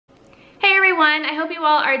everyone, I hope you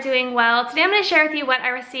all are doing well. Today I'm going to share with you what I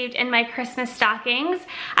received in my Christmas stockings.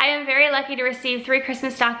 I am very lucky to receive 3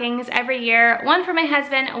 Christmas stockings every year, one from my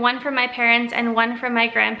husband, one from my parents, and one from my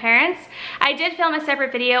grandparents. I did film a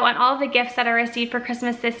separate video on all of the gifts that I received for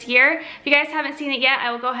Christmas this year. If you guys haven't seen it yet,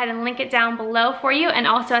 I will go ahead and link it down below for you and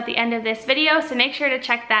also at the end of this video, so make sure to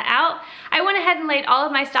check that out. I went ahead and laid all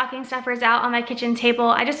of my stocking stuffers out on my kitchen table.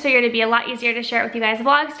 I just figured it'd be a lot easier to share it with you guys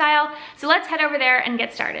vlog style, so let's head over there and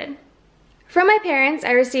get started. From my parents,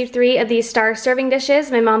 I received 3 of these star serving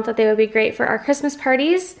dishes. My mom thought they would be great for our Christmas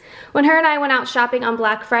parties. When her and I went out shopping on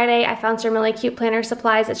Black Friday, I found some really cute planner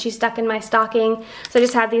supplies that she stuck in my stocking. So I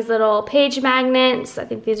just had these little page magnets. I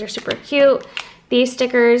think these are super cute. These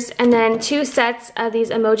stickers, and then 2 sets of these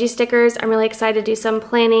emoji stickers. I'm really excited to do some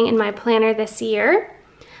planning in my planner this year.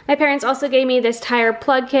 My parents also gave me this tire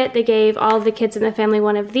plug kit. They gave all of the kids in the family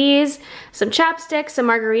one of these, some chapsticks, some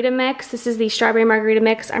margarita mix. This is the strawberry margarita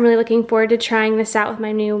mix. I'm really looking forward to trying this out with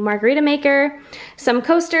my new margarita maker. Some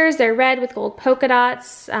coasters, they're red with gold polka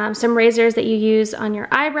dots, some razors that you use on your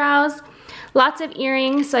eyebrows, lots of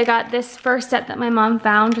earrings. So I got this first set that my mom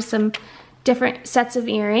found, just some different sets of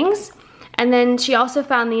earrings. And then she also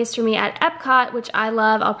found these for me at Epcot, which I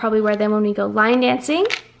love. I'll probably wear them when we go line dancing.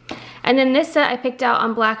 And then this set I picked out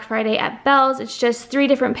on Black Friday at Belle's. It's just 3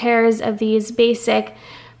 different pairs of these basic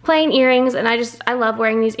plain earrings, and I love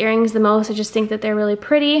wearing these earrings the most. I just think that they're really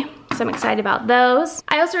pretty, so I'm excited about those.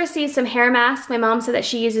 I also received some hair masks. My mom said that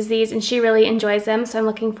she uses these and she really enjoys them, so I'm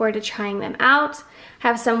looking forward to trying them out. I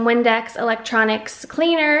have some Windex electronics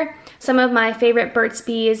cleaner, some of my favorite Burt's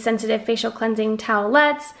Bees sensitive facial cleansing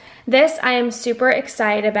towelettes. This I am super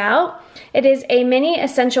excited about. It is a mini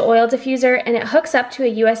essential oil diffuser and it hooks up to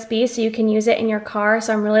a USB so you can use it in your car.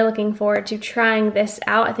 So I'm really looking forward to trying this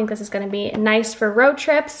out. I think this is going to be nice for road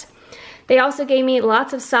trips. They also gave me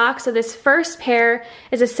lots of socks. So this first pair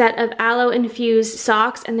is a set of aloe infused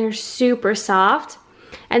socks and they're super soft.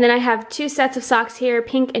 And then I have 2 sets of socks here,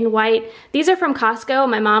 pink and white. These are from Costco.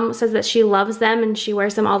 My mom says that she loves them and she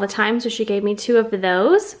wears them all the time, so she gave me 2 of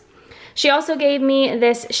those. She also gave me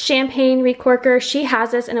this champagne recorker. She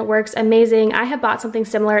has this and it works amazing. I have bought something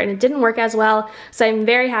similar and it didn't work as well, so I'm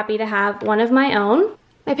very happy to have one of my own.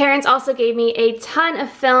 My parents also gave me a ton of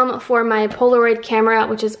film for my Polaroid camera,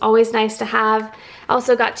 which is always nice to have. I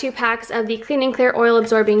also got 2 packs of the Clean and Clear oil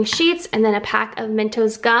absorbing sheets and then a pack of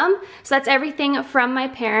Mentos gum. So that's everything from my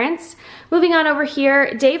parents. Moving on over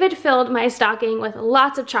here, David filled my stocking with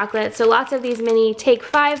lots of chocolate. So lots of these mini Take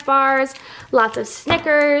 5 bars, lots of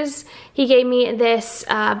Snickers. He gave me this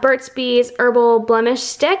Burt's Bees Herbal Blemish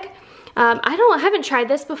Stick. I haven't tried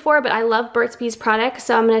this before, but I love Burt's Bees products,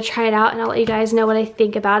 so I'm going to try it out and I'll let you guys know what I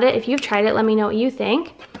think about it. If you've tried it, let me know what you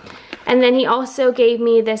think. And then he also gave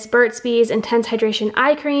me this Burt's Bees Intense Hydration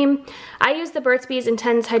Eye Cream. I use the Burt's Bees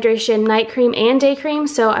Intense Hydration Night Cream and Day Cream,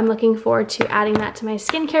 so I'm looking forward to adding that to my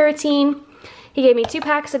skincare routine. He gave me 2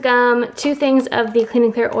 packs of gum, 2 things of the Clean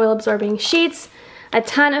and Clear oil absorbing sheets, a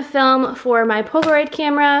ton of film for my Polaroid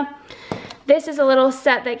camera. This is a little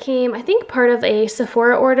set that came, I think, part of a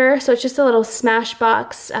Sephora order. So it's just a little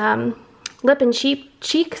Smashbox lip and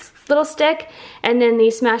cheeks little stick. And then the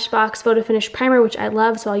Smashbox Photo Finish Primer, which I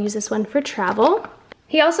love, so I'll use this one for travel.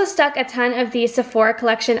 He also stuck a ton of the Sephora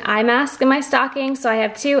Collection eye masks in my stocking. So I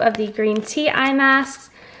have 2 of the green tea eye masks.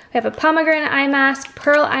 We have a pomegranate eye mask,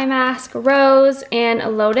 pearl eye mask, rose, and a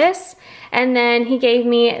lotus. And then he gave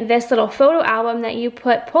me this little photo album that you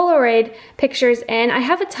put Polaroid pictures in. I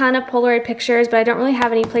have a ton of Polaroid pictures, but I don't really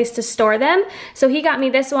have any place to store them. So he got me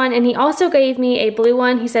this one, and he also gave me a blue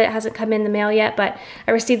one. He said it hasn't come in the mail yet, but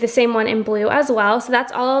I received the same one in blue as well. So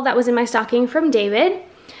that's all that was in my stocking from David.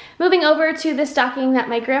 Moving over to the stocking that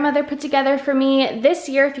my grandmother put together for me this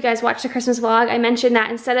year. If you guys watched the Christmas vlog, I mentioned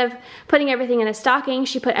that instead of putting everything in a stocking,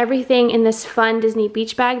 she put everything in this fun Disney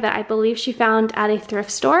beach bag that I believe she found at a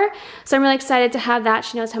thrift store. So I'm really excited to have that.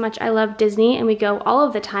 She knows how much I love Disney and we go all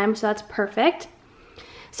of the time, so that's perfect.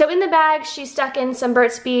 So in the bag, she stuck in some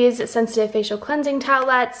Burt's Bees Sensitive Facial Cleansing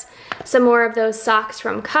Towelettes, some more of those socks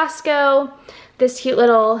from Costco, this cute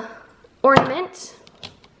little ornament,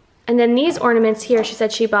 and then these ornaments here she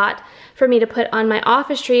said she bought for me to put on my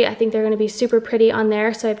office tree. I think they're going to be super pretty on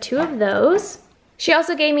there, so I have 2 of those. She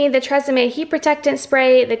also gave me the Tresemme Heat Protectant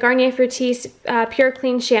Spray, the Garnier Fructis Pure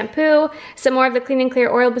Clean Shampoo, some more of the Clean and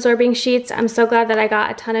Clear oil absorbing sheets. I'm so glad that I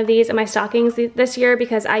got a ton of these in my stockings this year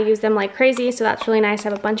because I use them like crazy, so that's really nice. I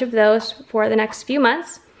have a bunch of those for the next few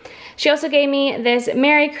months. She also gave me this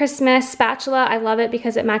Merry Christmas spatula. I love it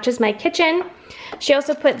because it matches my kitchen. She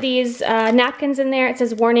also put these napkins in there. It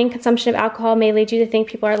says, warning, consumption of alcohol may lead you to think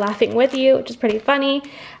people are laughing with you, which is pretty funny.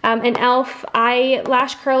 An e.l.f.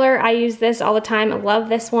 eyelash curler. I use this all the time. I love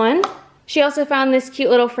this one. She also found this cute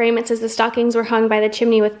little frame. It says the stockings were hung by the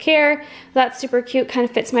chimney with care. That's super cute, kind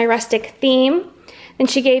of fits my rustic theme. Then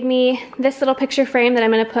she gave me this little picture frame that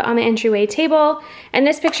I'm gonna put on my entryway table. And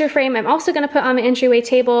this picture frame I'm also gonna put on my entryway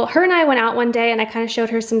table. Her and I went out one day and I kind of showed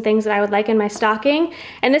her some things that I would like in my stocking.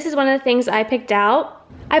 And this is one of the things I picked out.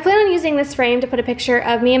 I plan on using this frame to put a picture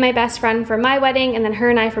of me and my best friend from my wedding and then her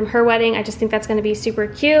and I from her wedding. I just think that's gonna be super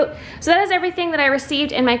cute. So that is everything that I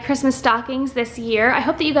received in my Christmas stockings this year. I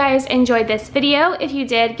hope that you guys enjoyed this video. If you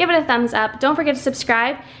did, give it a thumbs up. Don't forget to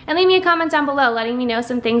subscribe and leave me a comment down below letting me know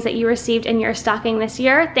some things that you received in your stocking this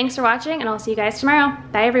year. Thanks for watching and I'll see you guys tomorrow.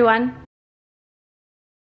 Bye everyone.